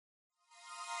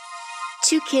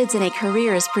Two Kids and a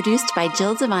Career is produced by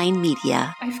Jill Devine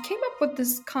Media. I've came up with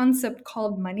this concept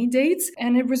called money dates,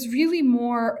 and it was really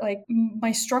more like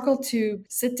my struggle to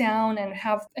sit down and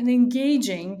have an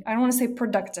engaging, I don't want to say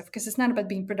productive because it's not about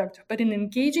being productive, but an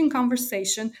engaging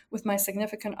conversation with my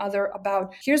significant other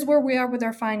about here's where we are with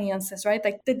our finances, right?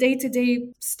 Like the day-to-day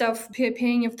stuff,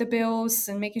 paying of the bills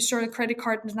and making sure the credit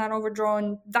card is not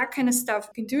overdrawn, that kind of stuff.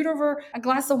 You can do it over a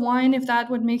glass of wine if that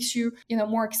would makes you,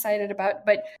 more excited about,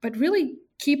 but really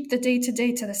keep the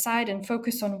day-to-day to the side and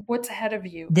focus on what's ahead of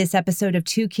you. This episode of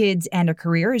Two Kids and a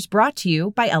Career is brought to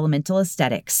you by Elemental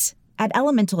Aesthetics. At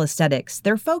Elemental Aesthetics,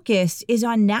 their focus is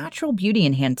on natural beauty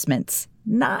enhancements,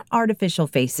 not artificial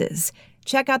faces.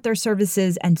 Check out their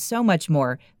services and so much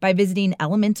more by visiting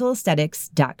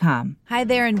elementalaesthetics.com. Hi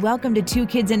there, and welcome to Two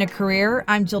Kids and a Career.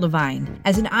 I'm Jill Devine.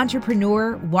 As an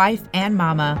entrepreneur, wife, and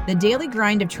mama, the daily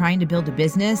grind of trying to build a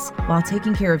business while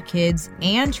taking care of kids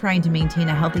and trying to maintain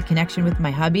a healthy connection with my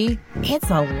hubby,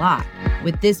 it's a lot.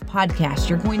 With this podcast,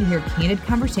 you're going to hear candid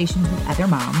conversations with other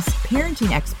moms, parenting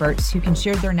experts who can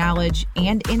share their knowledge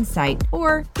and insight,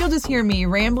 or you'll just hear me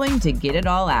rambling to get it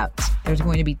all out. There's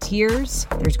going to be tears,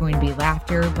 there's going to be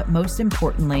laughter, but most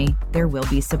importantly, there will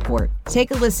be support.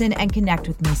 Take a listen and connect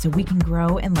with me so we can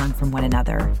grow and learn from one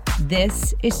another.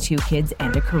 This is Two Kids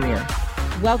and a Career.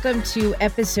 Welcome to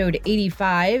episode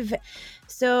 85.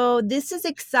 So this is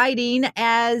exciting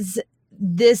as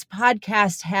this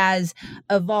podcast has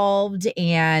evolved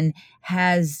and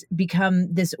has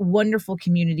become this wonderful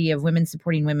community of women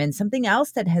supporting women. Something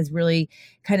else that has really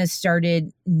kind of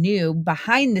started new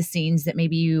behind the scenes that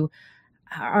maybe you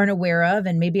aren't aware of,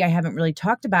 and maybe I haven't really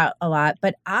talked about a lot,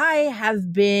 but I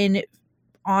have been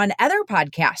on other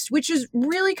podcasts, which is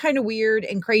really kind of weird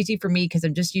and crazy for me because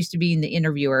I'm just used to being the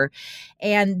interviewer.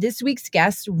 And this week's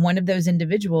guest, one of those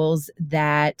individuals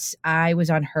that I was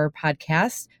on her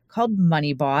podcast called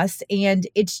Money Boss. And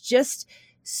it's just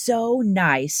so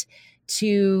nice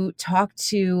to talk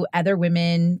to other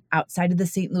women outside of the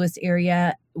St. Louis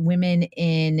area, women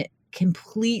in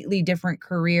completely different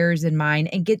careers than mine,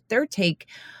 and get their take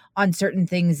on certain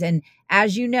things. And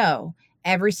as you know,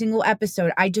 every single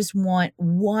episode, I just want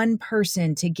one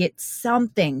person to get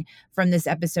something from this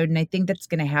episode. And I think that's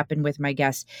going to happen with my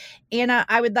guest. Anna,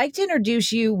 I would like to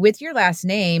introduce you with your last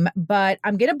name, but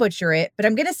I'm going to butcher it, but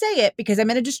I'm going to say it because I'm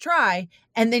going to just try.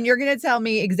 And then you're going to tell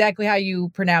me exactly how you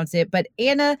pronounce it. But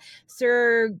Anna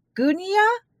Sergunia?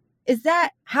 Is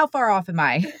that, how far off am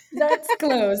I? That's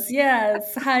close.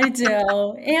 Yes. Hi,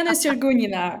 Jill. Anna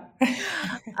Sergunina.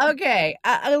 Okay.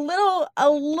 A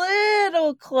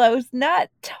little close, not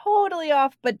totally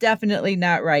off, but definitely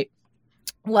not right.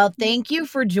 Well, thank you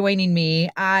for joining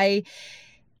me. I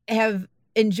have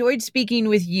enjoyed speaking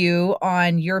with you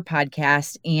on your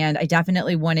podcast, and I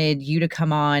definitely wanted you to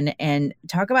come on and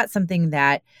talk about something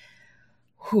that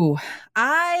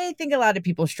I think a lot of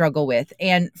people struggle with.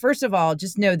 And first of all,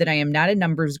 just know that I am not a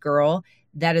numbers girl.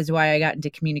 That is why I got into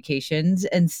communications.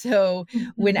 And so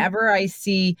whenever I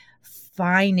see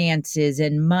finances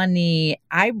and money,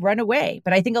 I run away.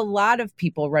 But I think a lot of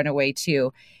people run away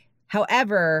too.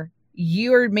 However,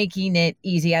 you're making it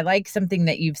easy. I like something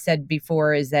that you've said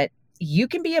before is that you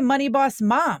can be a money boss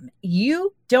mom.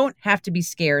 You don't have to be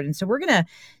scared. And so we're going to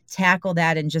tackle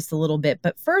that in just a little bit.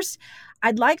 But first,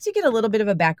 I'd like to get a little bit of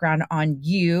a background on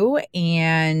you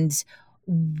and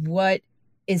what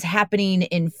is happening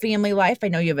in family life. I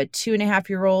know you have a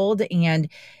 2.5-year-old, and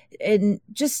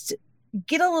just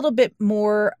get a little bit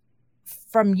more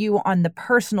from you on the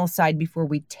personal side before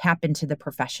we tap into the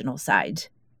professional side.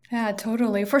 Yeah,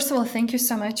 totally. First of all, thank you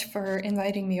so much for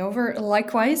inviting me over.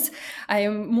 Likewise, I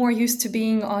am more used to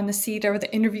being on the seat of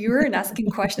the interviewer and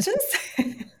asking questions.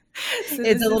 So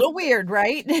it's a little weird,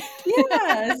 right?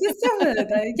 Yes,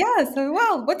 So,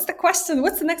 well, what's the question?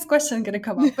 What's the next question going to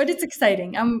come up? But it's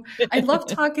exciting. I love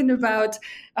talking about,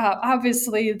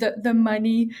 obviously, the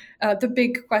money, the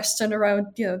big question around,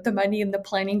 the money and the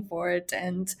planning for it.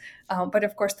 And, but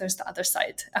of course, there's the other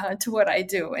side to what I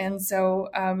do. And so,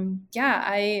 I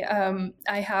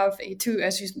have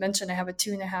as you mentioned, I have a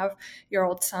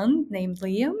 2.5-year-old son named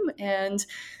Liam. And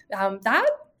that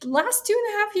last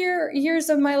 2.5 years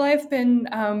of my life been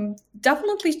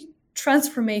definitely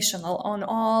transformational on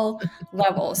all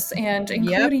levels, and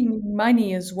including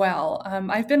money as well.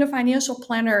 I've been a financial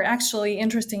planner, actually,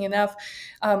 interesting enough,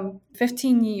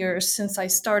 15 years since I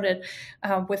started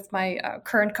with my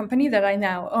current company that I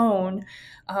now own.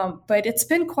 But it's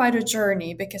been quite a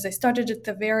journey because I started at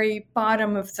the very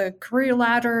bottom of the career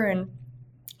ladder and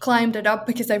climbed it up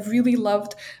because I really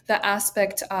loved the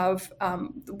aspect of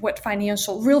what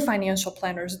real financial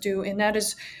planners do. And that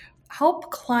is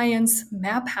help clients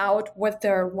map out what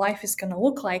their life is going to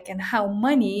look like and how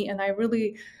money, and I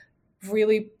really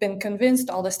been convinced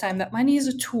all this time that money is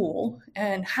a tool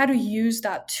and how to use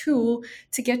that tool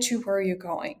to get you where you're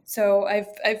going. So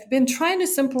I've been trying to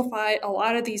simplify a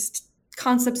lot of these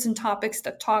concepts and topics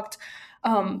that talked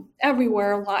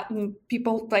everywhere a lot, and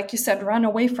people, like you said, run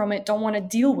away from it, don't want to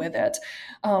deal with it.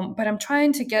 But I'm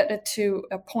trying to get it to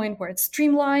a point where it's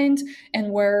streamlined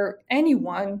and where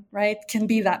anyone, right, can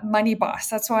be that money boss.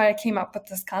 That's why I came up with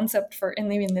this concept for,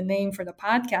 and even the name for the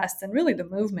podcast, and really the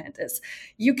movement is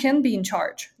you can be in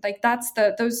charge. Like that's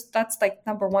like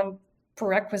number one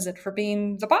prerequisite for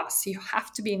being the boss. You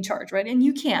have to be in charge, right? And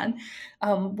you can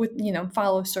with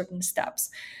follow certain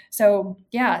steps. So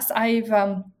yes, I've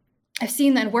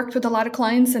seen and worked with a lot of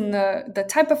clients, and the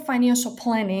type of financial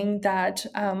planning that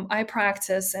I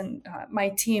practice, and my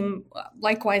team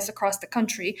likewise across the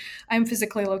country. I'm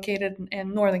physically located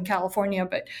in Northern California,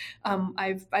 but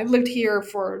I've lived here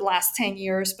for the last 10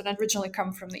 years, but I originally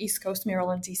come from the East Coast,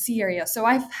 Maryland, DC area. So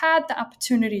I've had the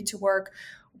opportunity to work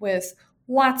with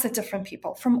lots of different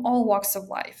people from all walks of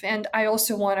life. And I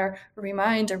also want to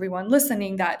remind everyone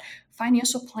listening that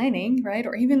financial planning, right,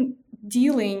 or even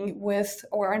dealing with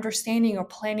or understanding or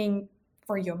planning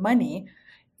for your money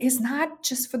is not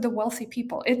just for the wealthy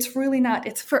people. It's really not.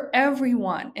 It's for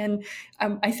everyone. And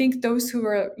I think those who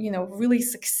are, really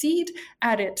succeed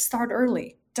at it start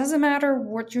early. Doesn't matter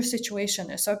what your situation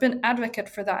is. So I've been advocate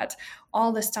for that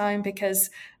all this time because,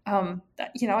 I've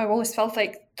always felt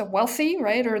like the wealthy,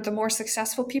 right, or the more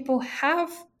successful people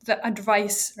have the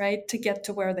advice, right, to get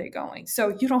to where they're going.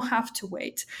 So you don't have to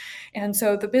wait. And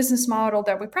so the business model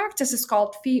that we practice is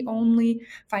called fee-only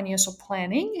financial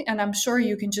planning. And I'm sure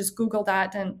you can just Google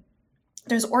that, and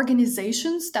there's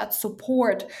organizations that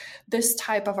support this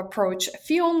type of approach.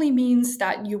 Fee only means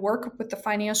that you work with the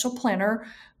financial planner,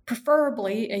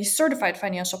 preferably a certified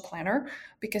financial planner,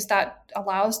 because that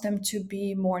allows them to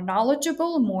be more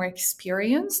knowledgeable, more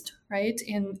experienced, right,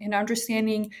 in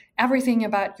understanding everything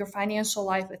about your financial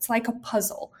life. It's like a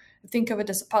puzzle. Think of it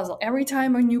as a puzzle. Every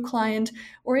time a new client,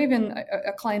 or even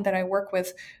a client that I work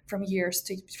with from year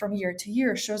to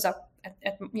year, shows up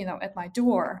at my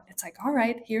door, it's like, all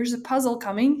right, here's a puzzle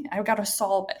coming. I've got to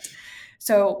solve it.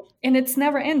 So, and it's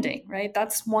never ending, right?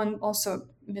 That's one also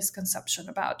misconception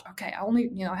about, okay,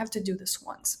 I have to do this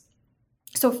once.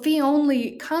 So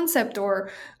fee-only concept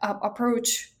or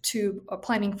approach to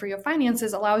planning for your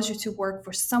finances allows you to work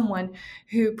for someone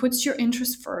who puts your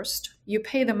interest first. You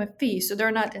pay them a fee, so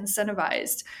they're not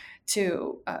incentivized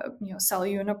to sell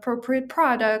you an appropriate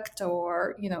product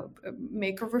or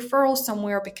make a referral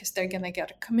somewhere because they're going to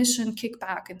get a commission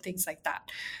kickback and things like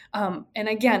that. And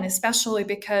again, especially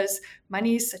because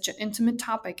money is such an intimate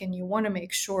topic, and you want to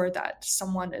make sure that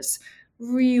someone is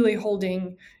really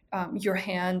holding your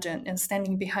hand and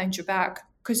standing behind your back,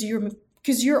 because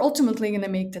you're ultimately going to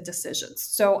make the decisions.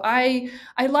 So I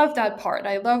love that part.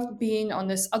 I love being on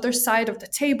this other side of the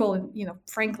table and,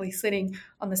 frankly, sitting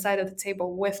on the side of the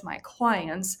table with my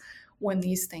clients when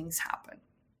these things happen.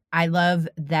 I love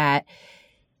that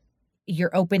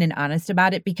you're open and honest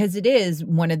about it, because it is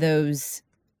one of those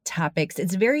topics.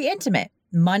 It's very intimate.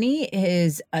 Money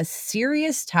is a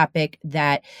serious topic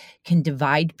that can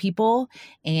divide people,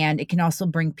 and it can also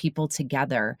bring people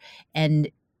together. And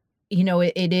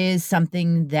it is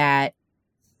something that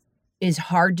is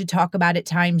hard to talk about at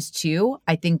times too.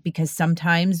 I think because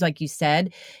sometimes, like you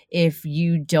said, if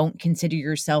you don't consider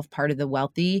yourself part of the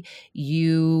wealthy,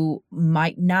 you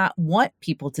might not want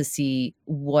people to see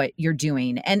what you're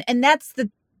doing. And that's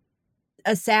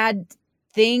a sad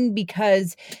thing,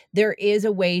 because there is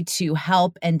a way to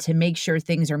help and to make sure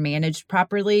things are managed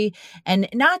properly, and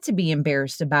not to be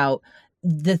embarrassed about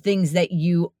the things that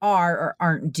you are or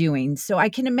aren't doing. So I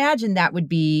can imagine that would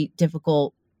be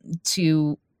difficult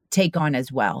to take on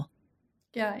as well.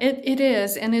 Yeah, it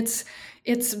is. And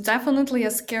it's definitely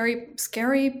a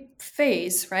scary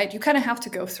phase, right? You kind of have to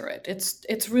go through it.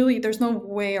 It's really, there's no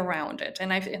way around it.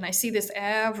 And I see this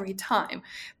every time,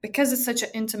 because it's such an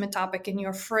intimate topic and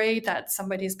you're afraid that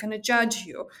somebody's going to judge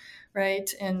you,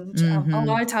 right? And a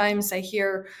lot of times I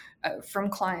hear from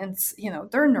clients,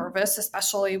 they're nervous,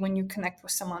 especially when you connect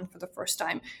with someone for the first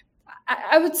time.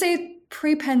 I would say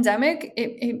pre-pandemic,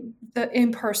 the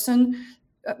in-person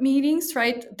meetings,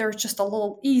 right, they're just a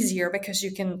little easier, because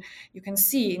you can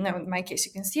see, in my case,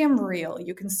 you can see I'm real,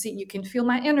 you can feel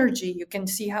my energy, you can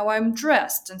see how I'm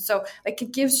dressed, and so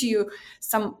it gives you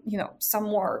some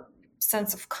more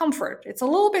sense of comfort. It's a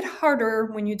little bit harder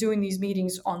when you're doing these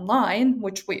meetings online,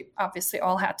 which we obviously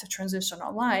all had to transition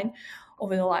online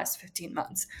over the last 15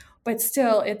 months. But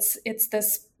still, it's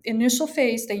this initial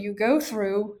phase that you go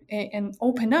through and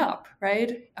open up,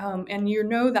 right? And you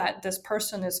know that this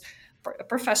person is a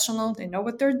professional, they know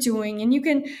what they're doing, and you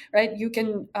can, right, you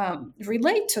can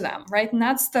relate to them, right? And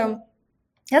that's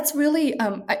really,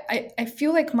 I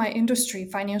feel like my industry,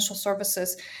 financial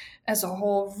services as a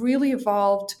whole, really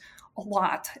evolved a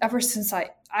lot ever since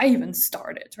I even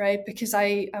started, right? Because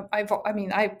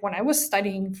when I was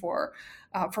studying for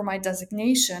my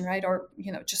designation, right, or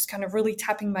just kind of really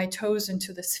tapping my toes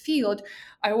into this field,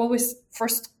 I always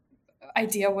first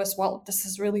idea was, well, this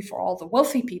is really for all the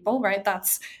wealthy people, right?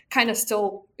 That's kind of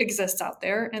still exists out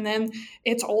there. And then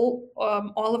it's all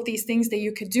of these things that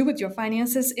you could do with your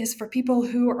finances is for people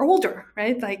who are older,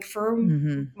 right? Like for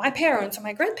my parents or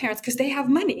my grandparents, because they have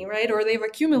money, right? Or they've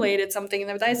accumulated something and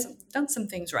they've done some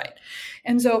things right.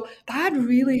 And so that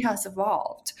really has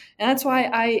evolved. And that's why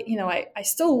I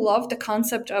still love the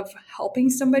concept of helping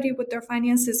somebody with their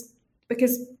finances,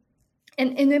 because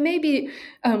and it may be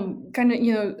kind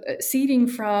of seeding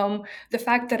from the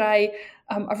fact that I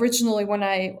originally, when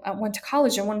I went to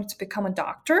college, I wanted to become a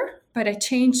doctor, but I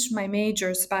changed my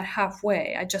majors about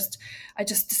halfway. I just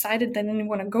decided that I didn't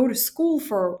want to go to school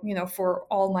for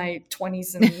all my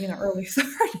 20s and early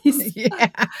 30s. Yeah.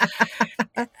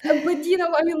 But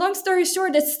long story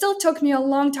short, it still took me a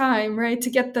long time, right, to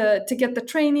get the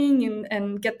training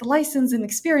and get the license and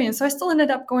experience. So I still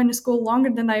ended up going to school longer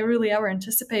than I really ever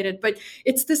anticipated. But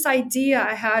it's this idea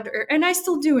I had, and I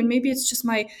still do, and maybe it's just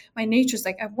my nature's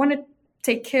like I want to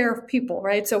take care of people,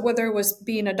 right? So whether it was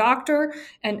being a doctor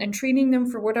and treating them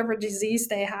for whatever disease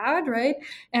they had, right?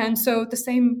 And so the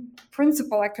same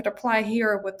principle I could apply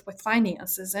here with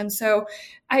finances. And so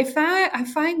I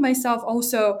find myself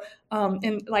also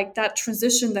in like that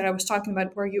transition that I was talking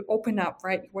about, where you open up,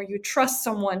 right? Where you trust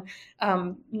someone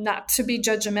not to be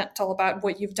judgmental about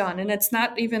what you've done. And it's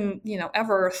not even,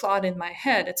 ever a thought in my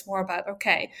head. It's more about,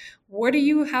 okay, what do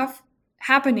you have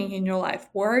happening in your life?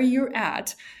 Where are you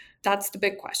at? That's the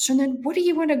big question. And what do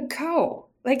you want to go?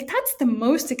 Like, that's the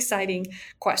most exciting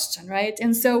question, right?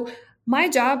 And so my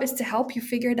job is to help you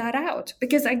figure that out.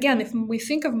 Because again, if we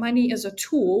think of money as a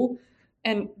tool,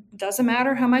 and it doesn't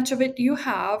matter how much of it you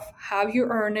have, how you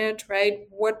earn it, right?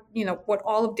 What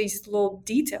all of these little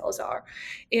details are.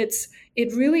 It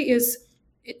really is,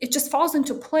 it just falls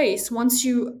into place once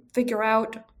you figure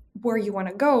out where you want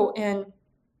to go. And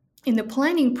in the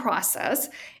planning process,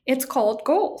 it's called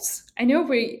goals. I know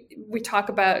we talk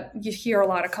about, you hear a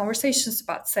lot of conversations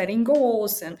about setting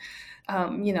goals and,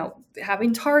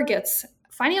 having targets.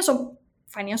 Financial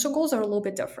goals are a little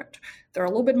bit different. They're a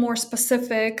little bit more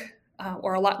specific,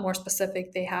 or a lot more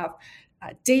specific. They have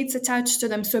dates attached to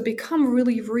them, so become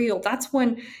really real. That's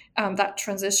when that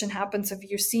transition happens of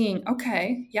you seeing,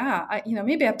 okay, yeah,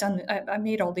 maybe I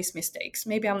made all these mistakes.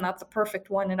 Maybe I'm not the perfect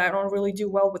one and I don't really do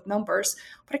well with numbers,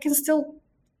 but I can still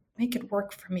make it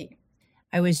work for me.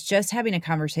 I was just having a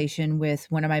conversation with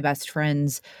one of my best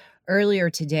friends earlier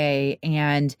today,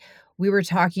 and we were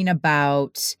talking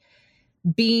about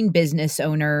being business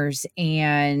owners.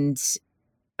 And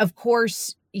of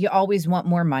course, you always want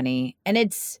more money. And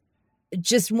it's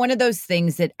just one of those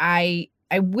things that I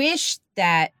wish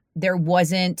that there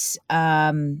wasn't,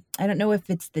 I don't know if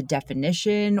it's the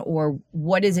definition or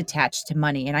what is attached to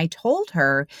money. And I told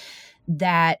her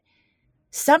that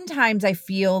sometimes I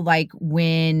feel like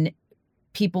when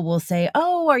people will say,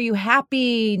 oh, are you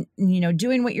happy,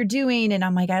 doing what you're doing? And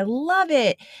I'm like, I love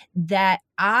it, that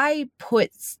I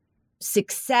put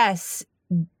success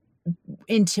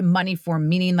into money form,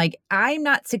 meaning like I'm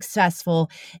not successful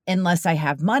unless I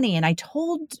have money. And I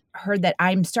told her that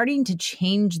I'm starting to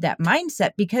change that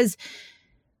mindset, because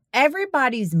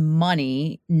everybody's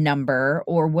money number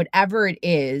or whatever it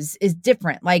is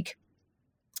different. Like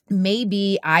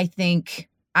maybe I think,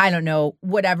 I don't know,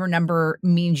 whatever number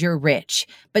means you're rich,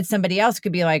 but somebody else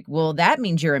could be like, well, that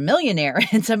means you're a millionaire.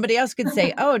 And somebody else could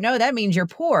say, oh no, that means you're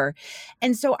poor.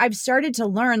 And so I've started to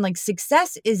learn, like,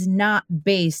 success is not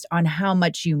based on how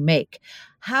much you make.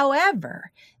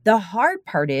 However, the hard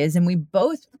part is, and we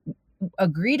both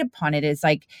agreed upon it, is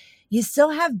like, you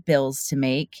still have bills to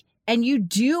make and you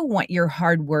do want your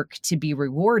hard work to be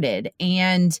rewarded.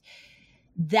 And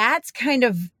that's kind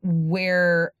of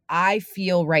where I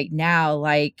feel right now,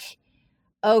 like,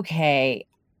 okay,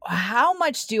 how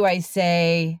much do I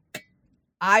say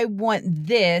I want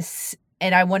this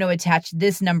and I want to attach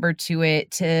this number to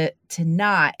it to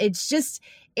not?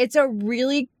 It's a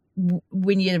really,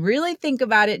 when you really think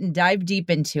about it and dive deep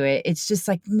into it, it's just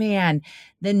like, man,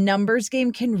 the numbers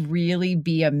game can really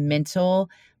be a mental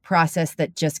process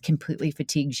that just completely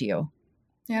fatigues you.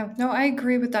 Yeah, no, I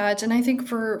agree with that. And I think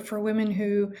for women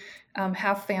who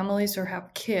have families or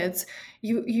have kids,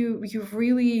 you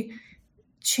really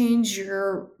change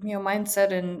your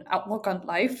mindset and outlook on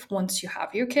life once you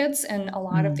have your kids, and a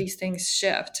lot of Mm. these things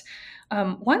shift.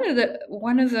 One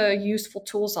of the useful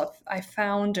tools I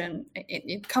found in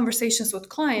conversations with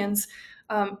clients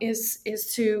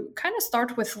is to kind of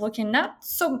start with looking not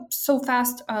so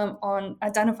fast on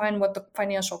identifying what the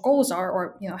financial goals are,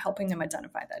 or helping them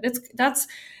identify that. That's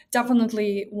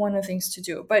definitely one of the things to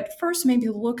do. But first, maybe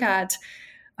look at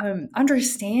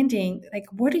understanding, like,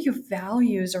 what are your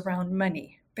values around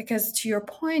money? Because to your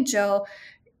point, Jill,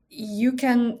 you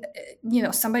can,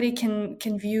 somebody can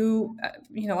view,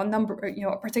 a number,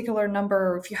 a particular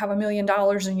number. If you have $1 million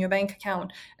in your bank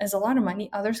account as a lot of money,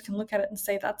 others can look at it and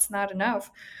say that's not enough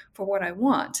for what I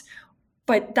want.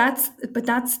 But that's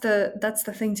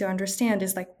the thing to understand,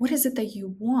 is like, what is it that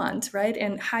you want, right?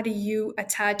 And how do you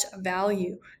attach a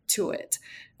value to it?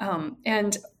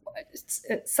 And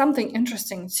it's something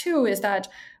interesting too, is that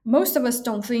most of us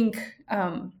don't think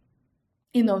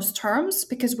in those terms,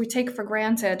 because we take for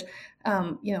granted,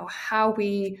 how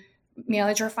we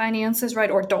manage our finances,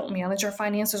 right? Or don't manage our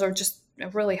finances, or just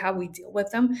really how we deal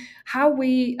with them. How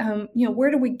we,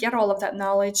 where do we get all of that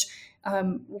knowledge?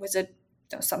 Was it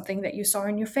something that you saw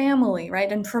in your family,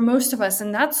 right? And for most of us,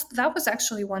 and that was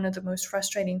actually one of the most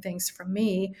frustrating things for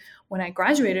me when I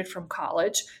graduated from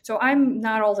college. So I'm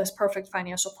not all this perfect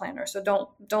financial planner. So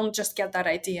don't just get that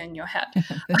idea in your head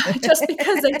just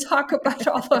because I talk about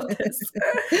all of this.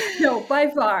 No, by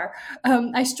far,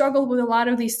 I struggled with a lot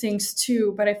of these things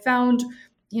too. But I found,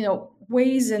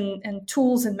 ways and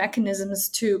tools and mechanisms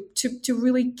to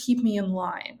really keep me in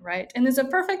line, right? And is it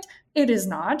perfect? It is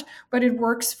not, but it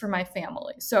works for my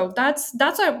family. So that's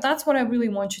what I really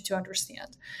want you to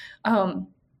understand. So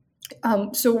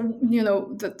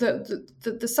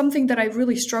the something that I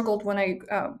really struggled when I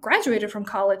graduated from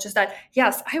college is that,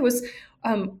 yes, I was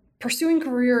pursuing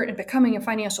career and becoming a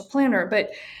financial planner, but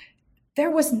there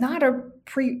was not a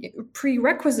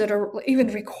prerequisite or even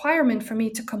requirement for me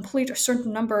to complete a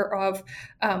certain number of,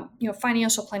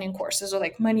 financial planning courses, or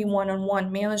like money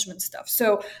one-on-one management stuff.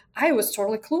 So I was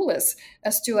totally clueless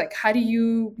as to, like, how do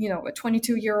you, a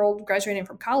 22-year-old graduating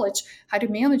from college, how to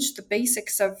manage the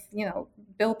basics of,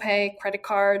 bill pay, credit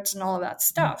cards, and all of that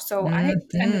stuff. So I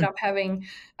ended up having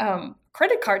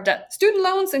credit card debt, student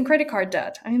loans, and credit card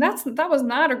debt. I mean, that was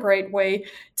not a great way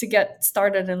to get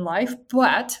started in life,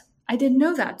 but I didn't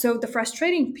know that. So the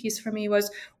frustrating piece for me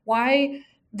was why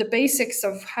the basics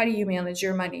of how do you manage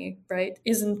your money, right,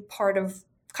 isn't part of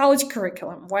college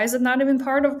curriculum. Why is it not even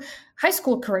part of high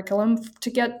school curriculum to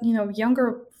get,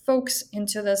 younger folks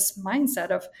into this mindset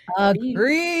of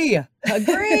Agree.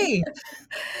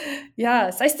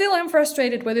 Yes, I still am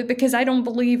frustrated with it, because I don't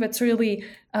believe it's really,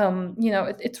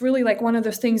 it's really like one of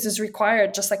those things is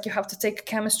required, just like you have to take a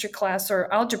chemistry class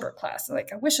or algebra class.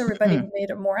 Like, I wish everybody made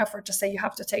a more effort to say you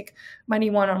have to take money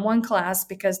one-on-one class,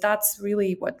 because that's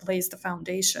really what lays the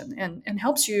foundation and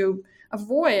helps you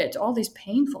avoid all these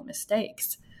painful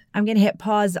mistakes. I'm going to hit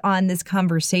pause on this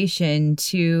conversation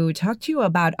to talk to you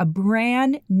about a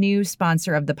brand new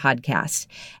sponsor of the podcast,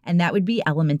 and that would be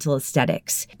Elemental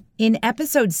Aesthetics. In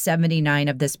episode 79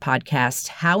 of this podcast,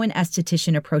 How an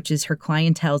Esthetician Approaches Her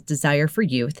Clientele's Desire for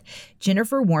Youth,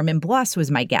 Jennifer Warman-Bloss was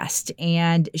my guest,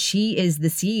 and she is the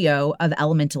CEO of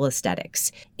Elemental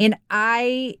Aesthetics. And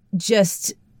I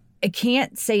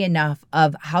can't say enough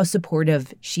of how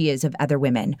supportive she is of other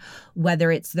women, whether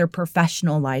it's their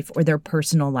professional life or their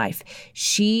personal life.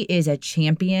 She is a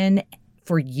champion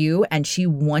for you, and she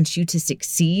wants you to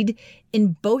succeed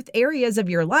in both areas of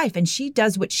your life. And she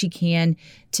does what she can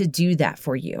to do that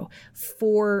for you.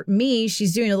 For me,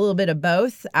 she's doing a little bit of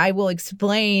both. I will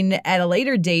explain at a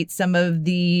later date some of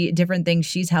the different things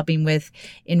she's helping with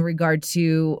in regard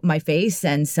to my face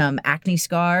and some acne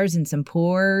scars and some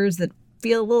pores that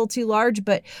feel a little too large.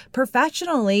 But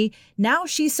professionally, now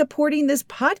she's supporting this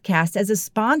podcast as a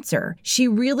sponsor. She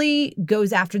really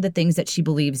goes after the things that she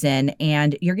believes in,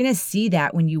 and you're going to see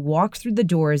that when you walk through the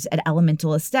doors at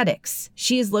Elemental Aesthetics.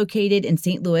 She is located in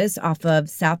St. Louis off of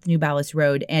South New Ballas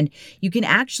Road, and you can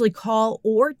actually call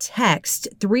or text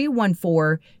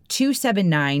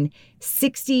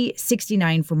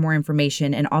 314-279-6069 for more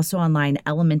information, and also online,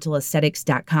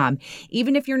 elementalaesthetics.com.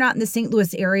 Even if you're not in the St.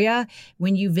 Louis area,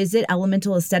 when you visit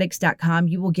elementalaesthetics.com,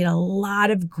 you will get a lot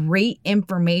of great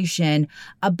information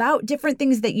about different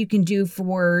things that you can do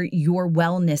for your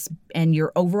wellness and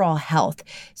your overall health.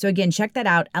 So again, check that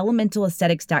out,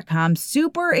 elementalaesthetics.com.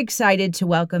 Super excited to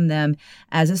welcome them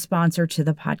as a sponsor to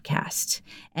the podcast.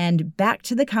 And back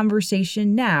to the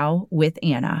conversation now with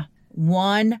Anna.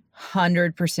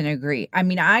 100% agree. I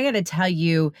mean, I got to tell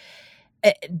you,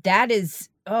 that is,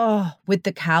 with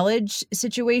the college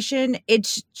situation,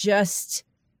 it's just,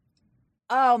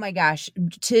 oh my gosh,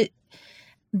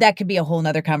 that could be a whole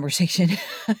nother conversation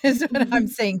is what I'm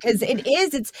saying. Cause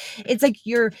it's like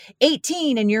you're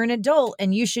 18 and you're an adult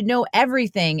and you should know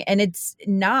everything. And it's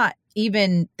not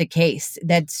even the case.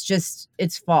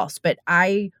 It's false. But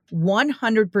I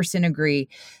 100% agree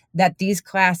that these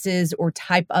classes or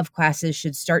type of classes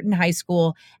should start in high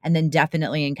school and then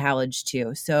definitely in college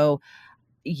too. So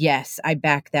yes, I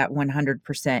back that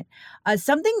 100%.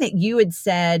 Something that you had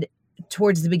said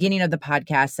towards the beginning of the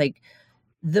podcast, like,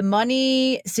 the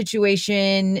money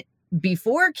situation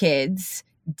before kids,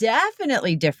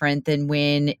 definitely different than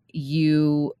when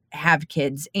you have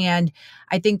kids. And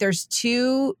I think there's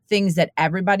two things that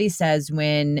everybody says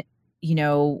when,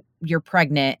 you're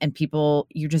pregnant and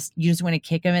you just want to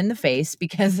kick them in the face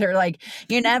because they're like,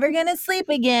 you're never going to sleep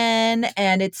again.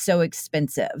 And it's so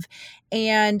expensive.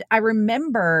 And I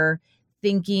remember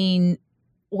thinking,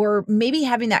 or maybe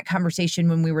having that conversation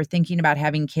when we were thinking about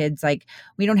having kids, like,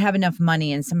 we don't have enough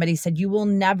money. And somebody said, you will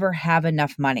never have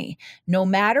enough money. No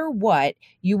matter what,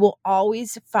 you will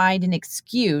always find an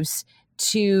excuse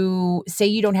to say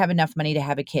you don't have enough money to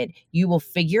have a kid. You will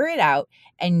figure it out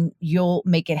and you'll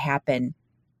make it happen.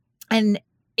 And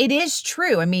it is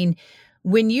true. I mean,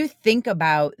 when you think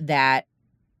about that,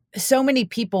 so many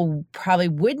people probably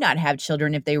would not have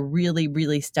children if they really,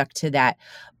 really stuck to that.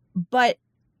 But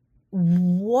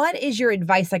what is your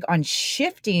advice like on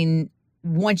shifting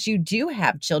once you do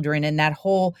have children and that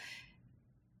whole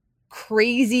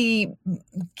crazy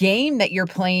game that you're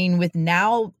playing with?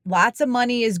 Now lots of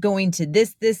money is going to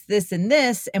this, and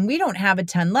this, and we don't have a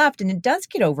ton left, and it does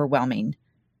get overwhelming.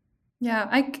 Yeah,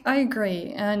 I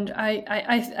agree. And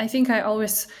I think I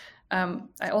always,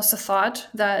 I also thought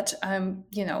that,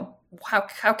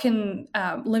 how can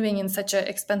living in such an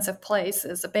expensive place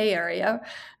as the Bay Area,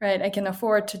 right? I can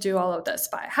afford to do all of this,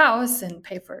 buy a house and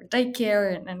pay for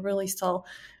daycare and really still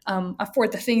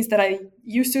afford the things that I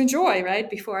used to enjoy, right?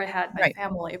 Before I had my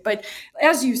family. But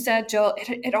as you said, Jill,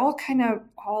 it all kind of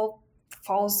all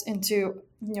falls into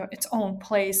its own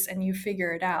place and you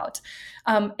figure it out.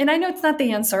 And I know it's not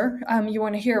the answer you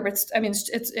want to hear, but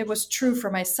it was true for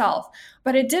myself.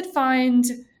 But I did find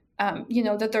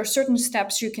that there are certain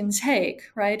steps you can take,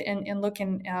 right? And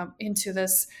looking into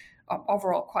this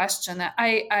overall question.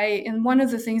 And one of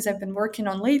the things I've been working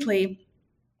on lately,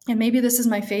 and maybe this is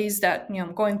my phase that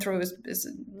I'm going through is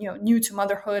new to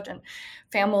motherhood and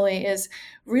family, is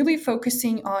really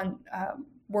focusing on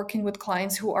working with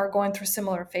clients who are going through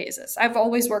similar phases. I've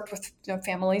always worked with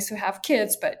families who have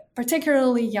kids, but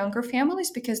particularly younger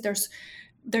families, because there's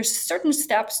certain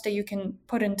steps that you can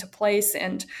put into place.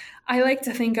 And I like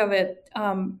to think of it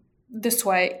this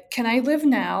way. Can I live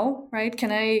now, right?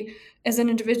 Can I, as an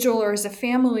individual or as a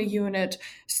family unit,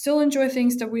 still enjoy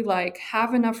things that we like,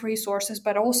 have enough resources,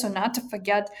 but also not to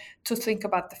forget to think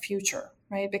about the future,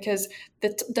 right? Because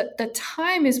the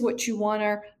time is what you want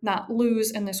to not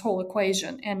lose in this whole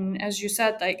equation. And as you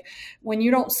said, like, when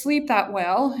you don't sleep that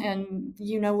well, and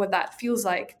you know what that feels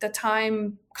like, the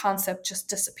time concept just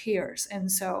disappears.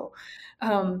 And so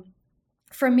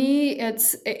for me,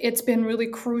 it's been really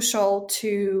crucial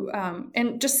to,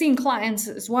 and just seeing clients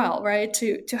as well, right?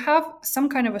 To have some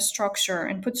kind of a structure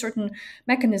and put certain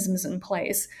mechanisms in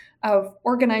place of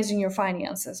organizing your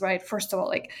finances, right? First of all,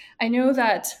 like, I know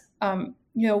that,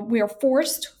 we are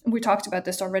forced, we talked about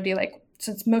this already, like,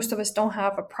 since most of us don't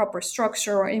have a proper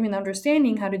structure or even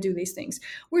understanding how to do these things,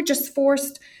 we're just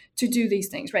forced to do these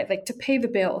things, right? Like to pay the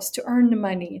bills, to earn the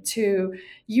money, to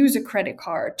use a credit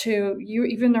card, you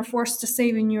even are forced to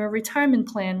save in your retirement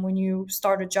plan when you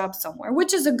start a job somewhere,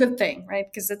 which is a good thing,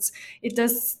 right? Because it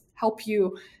does help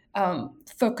you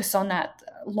focus on that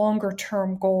longer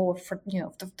term goal for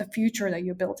the future that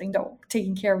you're building, though,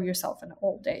 taking care of yourself in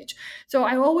old age. So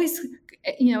I always,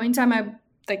 anytime I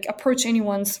like approach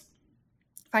anyone's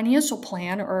financial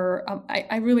plan, or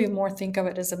I really more think of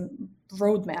it as a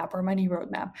roadmap or money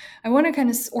roadmap. I want to kind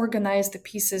of organize the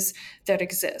pieces that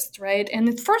exist, right? And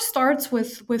it first starts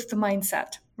with the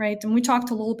mindset, right? And we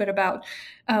talked a little bit about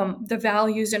the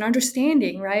values and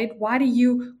understanding, right? Why do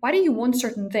you want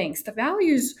certain things? The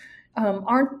values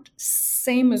aren't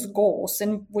same as goals,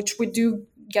 and which we do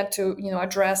get to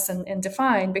address and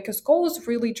define, because goals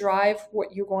really drive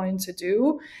what you're going to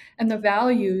do, and the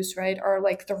values, right, are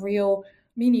like the real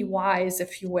mini whys,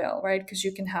 if you will, right? Because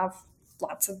you can have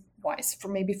lots of whys.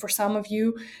 For some of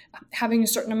you, having a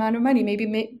certain amount of money,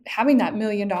 maybe having that $1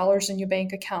 million in your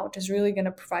bank account is really going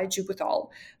to provide you with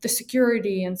all the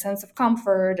security and sense of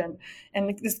comfort, and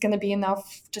it's going to be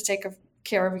enough to take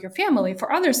care of your family.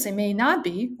 For others, it may not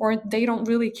be, or they don't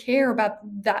really care about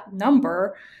that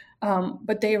number,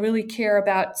 but they really care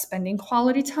about spending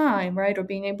quality time, right? Or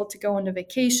being able to go on a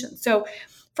vacation. So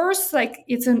first, like,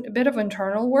 it's a bit of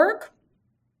internal work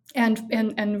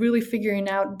and really figuring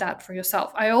out that for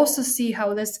yourself. I also see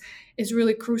how this is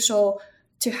really crucial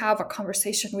to have a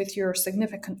conversation with your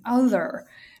significant other,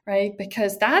 right?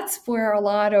 Because that's where a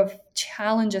lot of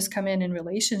challenges come in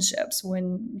relationships,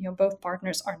 when both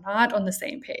partners are not on the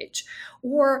same page.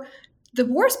 Or the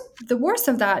worst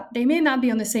of that, they may not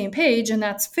be on the same page, and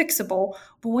that's fixable.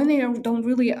 But when they don't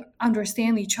really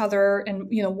understand each other, and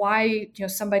why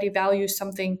somebody values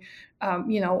something,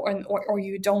 or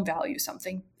you don't value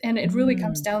something, and it really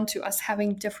comes down to us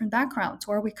having different backgrounds,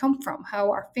 where we come from,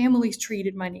 how our families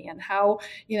treated money, and how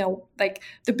like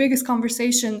the biggest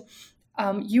conversation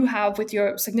you have with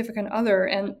your significant other,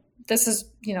 and this is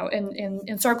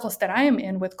in circles that I am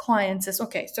in with clients, is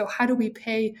okay. So how do we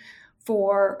pay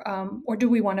for, or do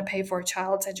we want to pay for a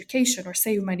child's education or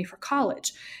save money for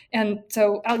college? And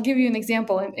so I'll give you an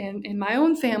example. In my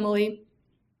own family,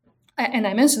 and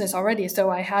I mentioned this already, so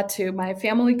my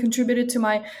family contributed to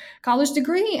my college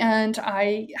degree, and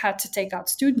I had to take out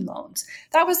student loans.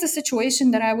 That was the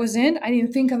situation that I was in. I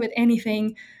didn't think of it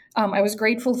anything. I was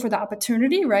grateful for the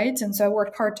opportunity, right? And so I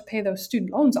worked hard to pay those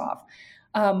student loans off.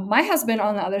 My husband,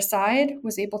 on the other side,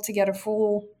 was able to get a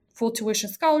full tuition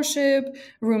scholarship,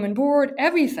 room and board,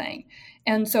 everything.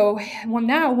 And so when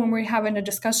we're having a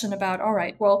discussion about, all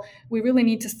right, well, we really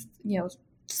need to,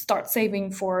 start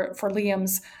saving for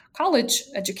Liam's college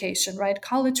education, right?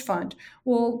 College fund.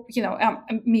 Well,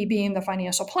 me being the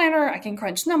financial planner, I can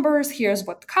crunch numbers. Here's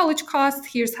what the college costs.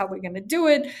 Here's how we're going to do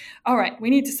it. All right, we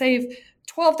need to save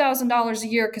 $12,000 a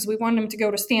year because we want him to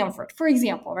go to Stanford, for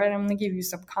example, right? I'm going to give you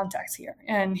some context here.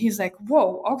 And he's like,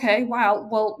 whoa, okay, wow.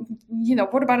 Well,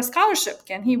 what about a scholarship?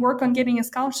 Can he work on getting a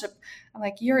scholarship? I'm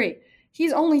like, Yuri,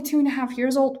 he's only 2.5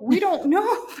 years old. We don't know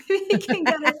if he can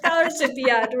get a scholarship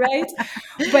yet, right?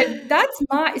 But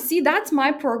that's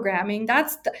my programming.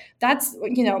 That's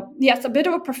yes, a bit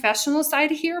of a professional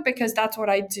side here, because that's what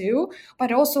I do.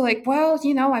 But also like, well,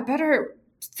 I better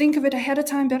think of it ahead of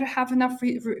time, better have enough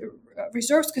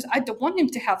reserves, because I don't want him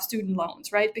to have student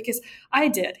loans, right? Because I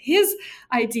did. His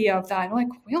idea of that, I'm like,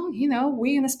 well,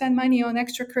 we're going to spend money on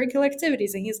extracurricular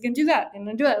activities, and he's going to do that and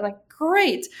do that. I'm like,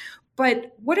 great.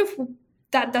 But what if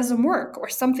that doesn't work, or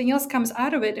something else comes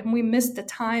out of it, and we miss the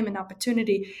time and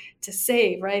opportunity to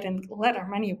save, right? And let our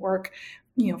money work,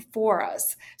 for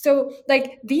us. So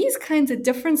like these kinds of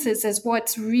differences is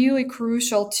what's really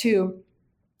crucial to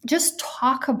just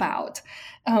talk about.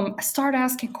 Start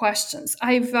asking questions.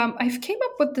 I've came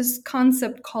up with this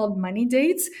concept called money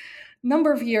dates a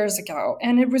number of years ago,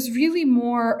 and it was really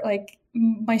more like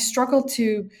my struggle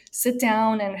to sit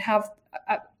down and have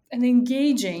an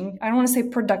engaging, I don't want to say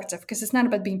productive, because it's not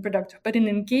about being productive, but an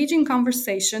engaging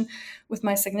conversation with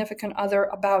my significant other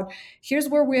about, here's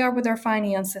where we are with our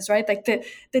finances, right? Like the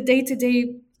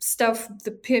day-to-day stuff,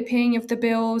 the paying of the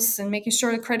bills and making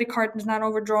sure the credit card is not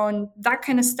overdrawn, that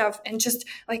kind of stuff. And just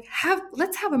like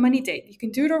let's have a money date. You can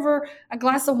do it over a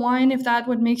glass of wine if that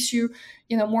would makes you,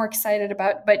 more excited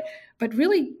about, but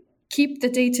really keep the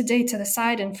day-to-day to the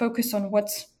side and focus on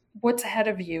what's ahead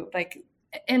of you. Like,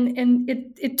 and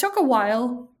it took a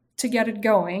while to get it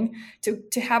going,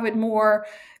 to have it more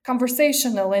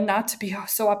conversational and not to be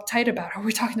so uptight about, are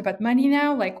we talking about money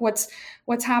now? Like what's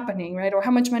happening, right? Or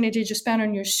how much money did you spend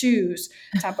on your shoes?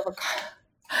 Type of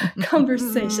a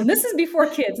conversation. This is before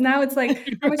kids. Now it's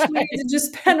like, how much money did you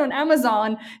spend on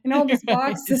Amazon? And all these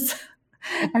boxes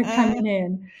are coming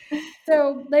in.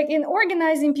 So like in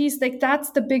organizing piece, like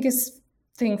that's the biggest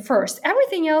thing first.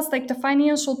 Everything else, like the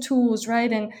financial tools,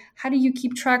 right? And how do you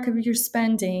keep track of your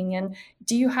spending? And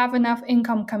do you have enough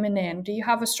income coming in? Do you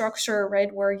have a structure,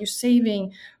 right, where you're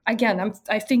saving? Again,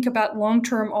 I think about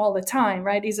long-term all the time,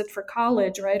 right? Is it for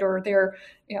college, right? Or their,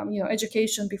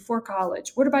 education before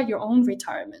college? What about your own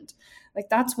retirement? Like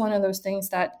that's one of those things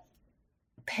that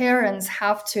parents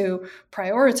have to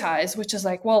prioritize, which is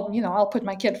like, well, I'll put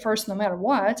my kid first no matter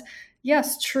what.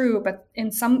 Yes, true. But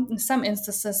in some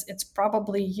instances, it's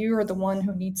probably you're the one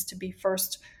who needs to be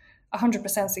first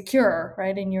 100% secure,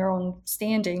 right, in your own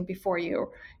standing before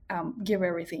you give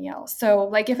everything else. So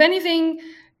like, if anything,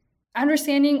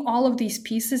 understanding all of these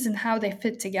pieces and how they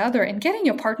fit together and getting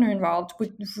your partner involved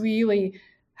would really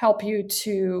help you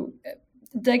to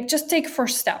like just take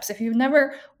first steps. If you've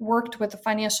never worked with a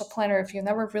financial planner, if you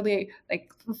never really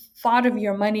like thought of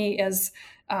your money as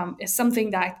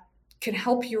something that can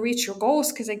help you reach your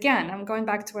goals, because again, I'm going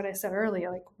back to what I said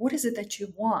earlier, like what is it that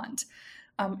you want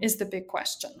is the big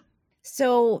question.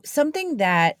 So something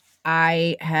that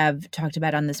I have talked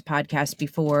about on this podcast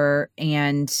before,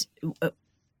 and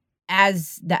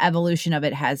as the evolution of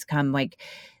it has come, like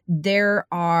there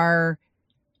are,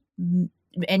 and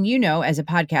as a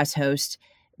podcast host,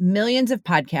 millions of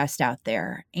podcasts out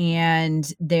there,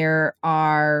 and there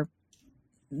are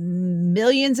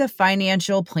millions of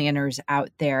financial planners out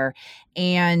there.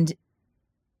 And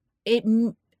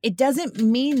it doesn't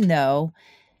mean, though,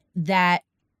 that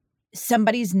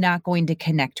somebody's not going to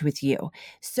connect with you.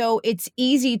 So it's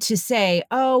easy to say,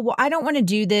 oh, well, I don't want to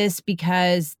do this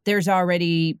because there's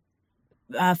already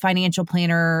a financial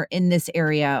planner in this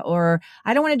area, or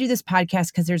I don't want to do this podcast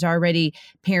because there's already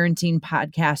parenting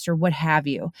podcast or what have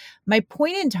you. My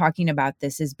point in talking about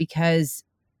this is because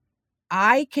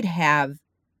I could have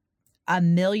a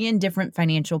million different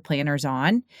financial planners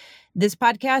on this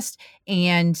podcast,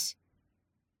 and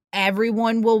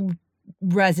everyone will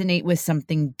resonate with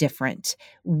something different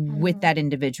with that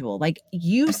individual. Like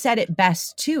you said it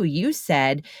best too. You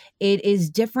said it is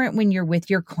different when you're with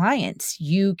your clients.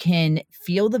 You can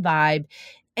feel the vibe.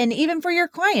 And even for your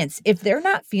clients, if they're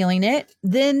not feeling it,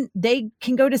 then they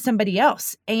can go to somebody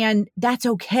else. And that's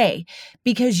okay,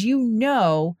 because you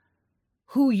know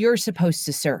who you're supposed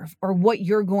to serve or what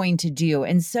you're going to do.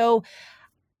 And so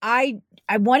I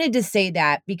wanted to say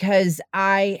that because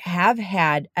I have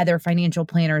had other financial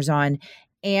planners on,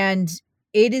 and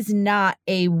it is not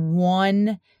a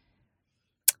one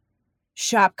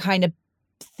shop kind of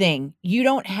thing. You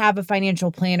don't have a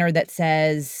financial planner that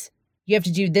says you have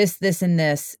to do this, this, and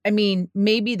this. I mean,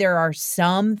 maybe there are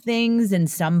some things and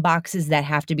some boxes that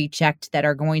have to be checked that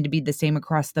are going to be the same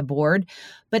across the board.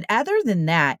 But other than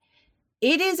that,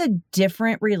 it is a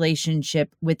different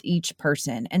relationship with each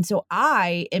person. And so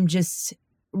I am just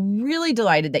really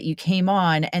delighted that you came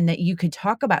on and that you could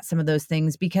talk about some of those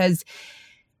things, because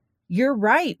you're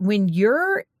right. When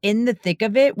you're in the thick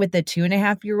of it with a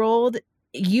 2.5-year-old,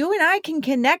 you and I can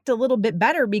connect a little bit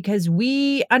better because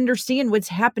we understand what's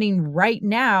happening right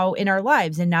now in our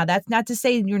lives. And now that's not to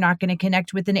say you're not going to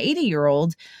connect with an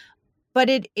 80-year-old,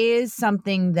 but it is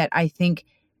something that I think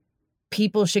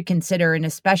people should consider, and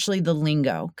especially the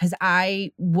lingo, because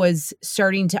I was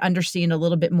starting to understand a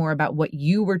little bit more about what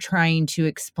you were trying to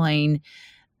explain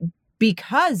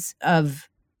because of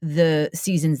the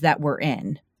seasons that we're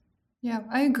in. Yeah,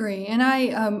 I agree. And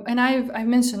I've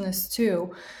mentioned this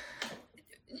too.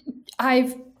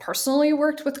 I've personally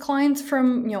worked with clients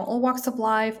from, all walks of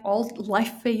life, all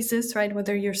life phases, right?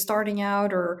 Whether you're starting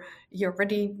out or you're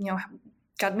already,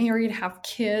 got married, have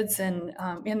kids, and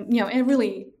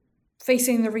really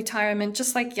facing the retirement.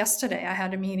 Just like yesterday, I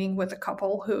had a meeting with a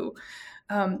couple who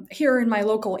here in my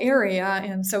local area.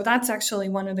 And so that's actually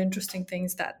one of the interesting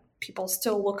things, that people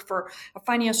still look for a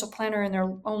financial planner in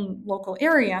their own local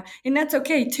area. And that's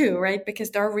okay too, right?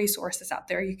 Because there are resources out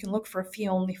there. You can look for a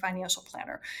fee-only financial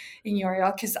planner in your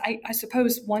area. Because I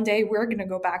suppose one day we're going to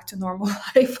go back to normal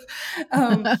life.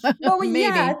 Well,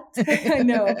 yeah, I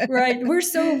know, right?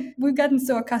 We've gotten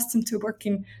so accustomed to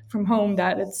working from home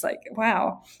that it's like,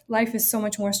 wow, life is so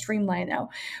much more streamlined now.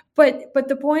 But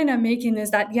the point I'm making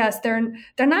is that, yes, they're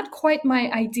not quite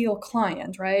my ideal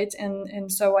client, right?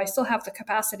 And so I still have the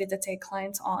capacity to take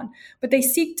clients on, but they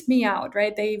seeked me out,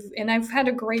 right? I've had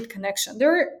a great connection.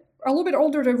 They're a little bit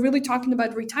older. They're really talking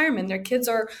about retirement. Their kids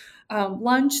are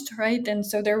launched, right? And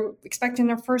so they're expecting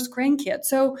their first grandkid.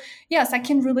 So yes, I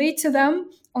can relate to them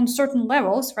on certain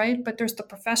levels, right? But there's the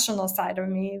professional side of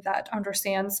me that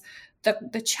understands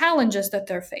the challenges that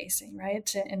they're facing,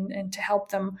 right? And to help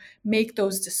them make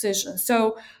those decisions.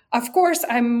 So of course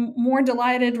I'm more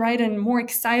delighted, right? And more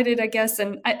excited, I guess.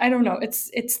 And I don't know,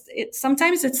 it's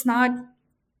sometimes it's not,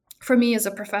 for me as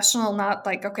a professional, not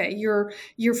like, okay,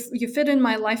 you fit in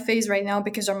my life phase right now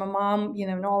because I'm a mom,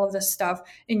 and all of this stuff,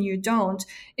 and you don't.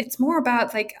 It's more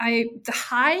about like the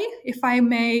high, if I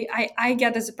may, I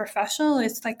get as a professional,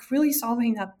 it's like really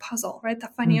solving that puzzle, right? The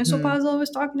financial puzzle I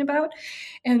was talking about.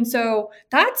 And so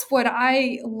that's what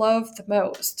I love the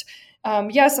most.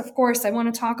 Yes, of course, I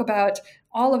want to talk about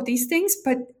all of these things,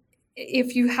 but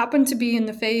if you happen to be in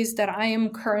the phase that I am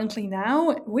currently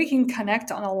now, we can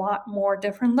connect on a lot more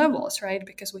different levels, right?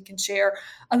 Because we can share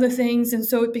other things. And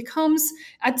so it becomes,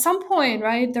 at some point,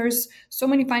 right, there's so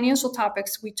many financial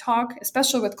topics we talk,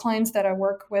 especially with clients that I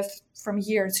work with from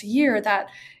year to year, that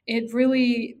it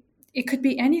could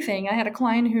be anything. I had a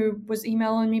client who was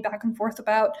emailing me back and forth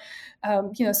about,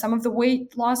 some of the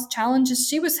weight loss challenges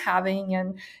she was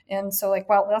having. And so like,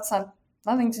 well, that's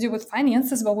nothing to do with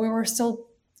finances, but we were still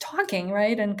talking,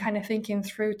 right? And kind of thinking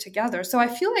through together. So I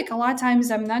feel like a lot of times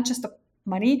I'm not just a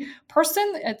money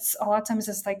person. It's a lot of times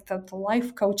it's like the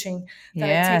life coaching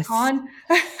that I take on,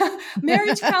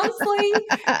 marriage counseling,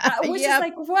 which is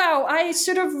like, wow, I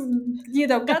should have,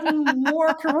 gotten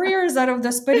more careers out of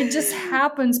this, but it just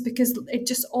happens because it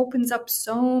just opens up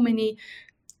so many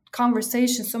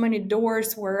conversations, so many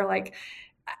doors where like,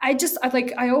 I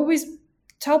always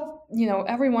tell,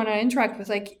 everyone I interact with,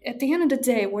 like at the end of the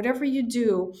day, whatever you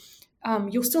do,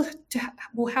 you'll still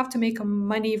will have to make a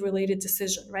money related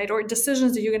decision, right? Or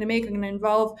decisions that you're going to make are going to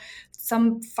involve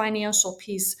some financial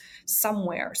piece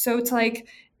somewhere. So it's like,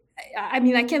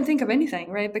 I can't think of anything,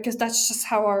 right? Because that's just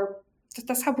how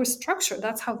that's how we're structured.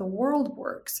 That's how the world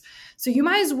works. So you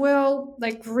might as well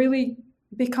like really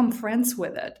become friends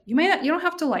with it. You don't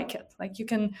have to like it. Like you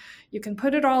can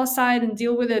put it all aside and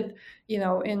deal with it,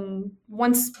 in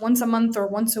once a month or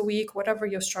once a week, whatever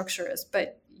your structure is,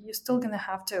 but you're still going to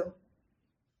have to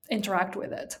interact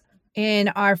with it. In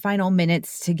our final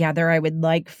minutes together, I would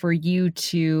like for you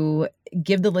to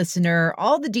give the listener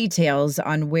all the details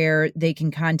on where they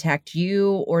can contact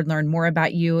you or learn more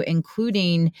about you,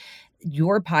 including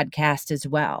your podcast as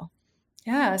well.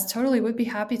 Yes, totally. Would be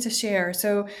happy to share.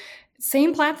 So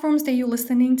same platforms that you're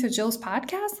listening to Jill's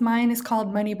podcast. Mine is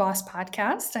called Money Boss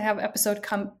Podcast. I have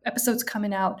episodes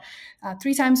coming out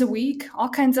 3 times a week, all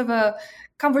kinds of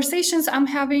conversations I'm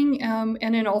having.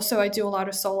 And then also I do a lot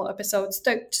of solo episodes,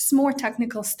 just more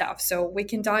technical stuff. So we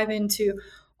can dive into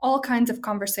all kinds of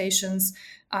conversations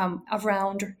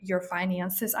around your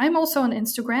finances. I'm also on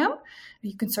Instagram.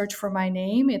 You can search for my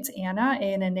name. It's Anna,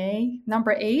 ANNA,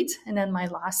 number 8, and then my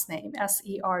last name,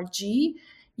 SERGUNINA.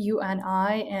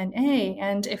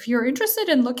 And if you're interested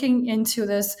in looking into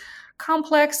this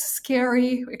complex,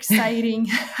 scary, exciting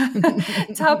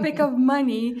topic of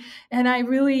money, and I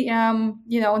really am,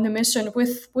 on the mission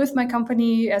with my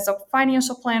company as a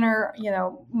financial planner,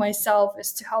 myself,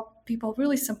 is to help people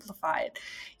really simplify it.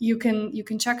 You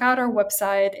can check out our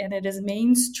website, and it is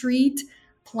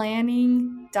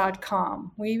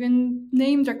mainstreetplanning.com. We even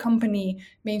named our company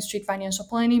Main Street Financial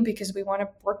Planning because we want to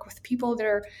work with people that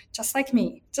are just like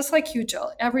me, just like you,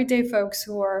 Jill, everyday folks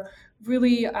who are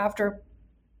really after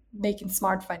making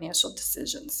smart financial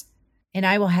decisions. And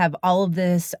I will have all of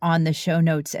this on the show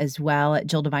notes as well at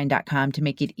JillDevine.com to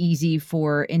make it easy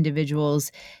for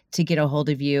individuals to get a hold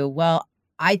of you. Well,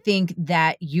 I think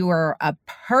that you are a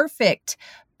perfect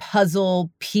puzzle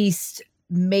piece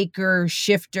maker,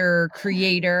 shifter,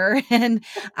 creator. And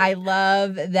I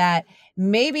love that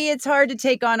maybe it's hard to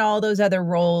take on all those other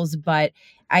roles, but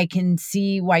I can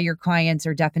see why your clients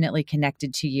are definitely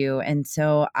connected to you. And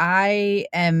so I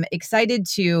am excited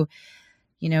to,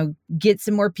 get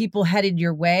some more people headed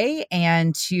your way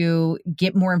and to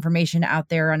get more information out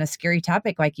there on a scary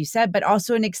topic, like you said, but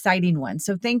also an exciting one.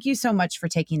 So thank you so much for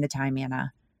taking the time,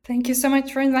 Anna. Thank you so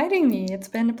much for inviting me. It's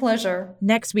been a pleasure.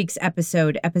 Next week's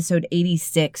episode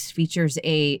 86, features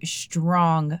a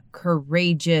strong,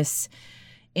 courageous,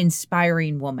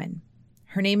 inspiring woman.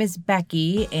 Her name is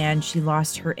Becky, and she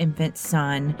lost her infant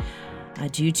son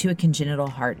due to a congenital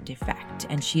heart defect.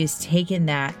 And she has taken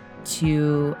that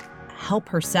to help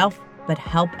herself, but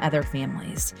help other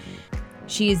families.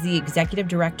 She is the executive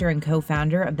director and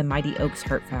co-founder of the Mighty Oaks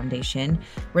Heart Foundation,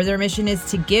 where their mission is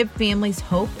to give families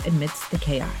hope amidst the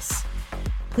chaos.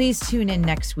 Please tune in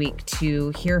next week to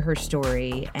hear her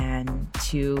story and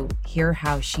to hear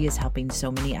how she is helping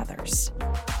so many others.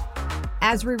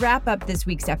 As we wrap up this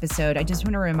week's episode, I just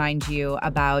want to remind you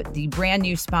about the brand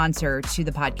new sponsor to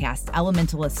the podcast,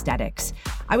 Elemental Aesthetics.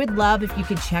 I would love if you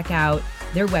could check out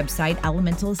their website,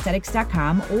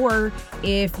 elementalaesthetics.com, or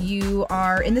if you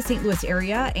are in the St. Louis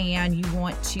area and you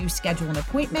want to schedule an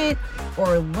appointment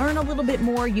or learn a little bit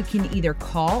more, you can either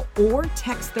call or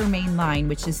text their main line,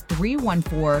 which is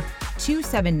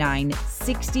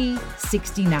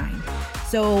 314-279-6069.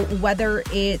 So whether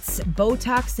it's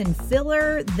Botox and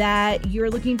filler that you're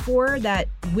looking for that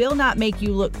will not make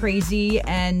you look crazy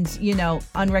and,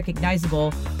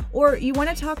 unrecognizable, or you want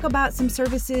to talk about some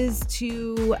services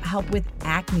to help with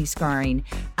acne scarring,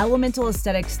 Elemental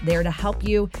Aesthetics there to help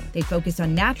you. They focus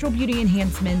on natural beauty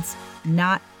enhancements,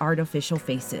 not artificial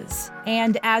faces.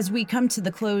 And as we come to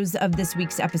the close of this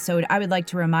week's episode, I would like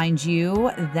to remind you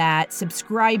that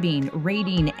subscribing,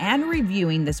 rating, and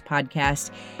reviewing this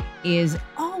podcast is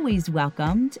always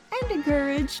welcomed and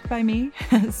encouraged by me.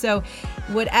 So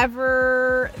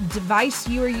whatever device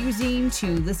you are using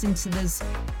to listen to this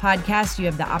podcast, you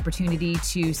have the opportunity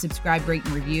to subscribe, rate,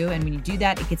 and review. And when you do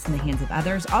that, it gets in the hands of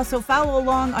others. Also follow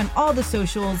along on all the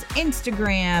socials,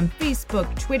 Instagram,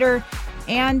 Facebook, Twitter,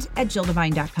 and at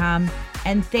JillDevine.com.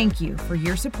 And thank you for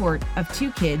your support of 2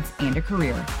 Kids and a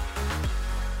Career.